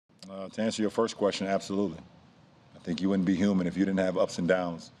To answer your first question, absolutely. I think you wouldn't be human if you didn't have ups and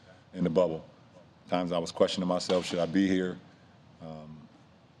downs in the bubble. Times I was questioning myself, should I be here?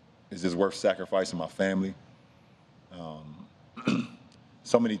 Is this worth sacrificing my family?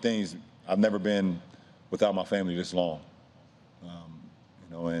 So many things. I've never been without my family this long.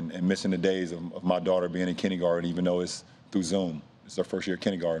 And missing the days of my daughter being in kindergarten, even though it's through Zoom. It's her first year of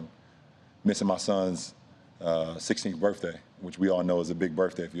kindergarten. Missing my son's 16th birthday, which we all know is a big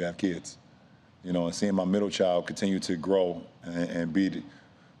birthday if you have kids. And seeing my middle child continue to grow and be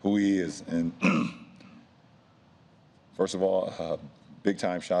who he is. And first of all, big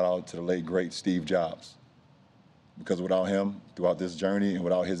time shout out to the late, great Steve Jobs. Because without him, throughout this journey and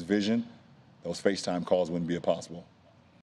without his vision, those FaceTime calls wouldn't be possible.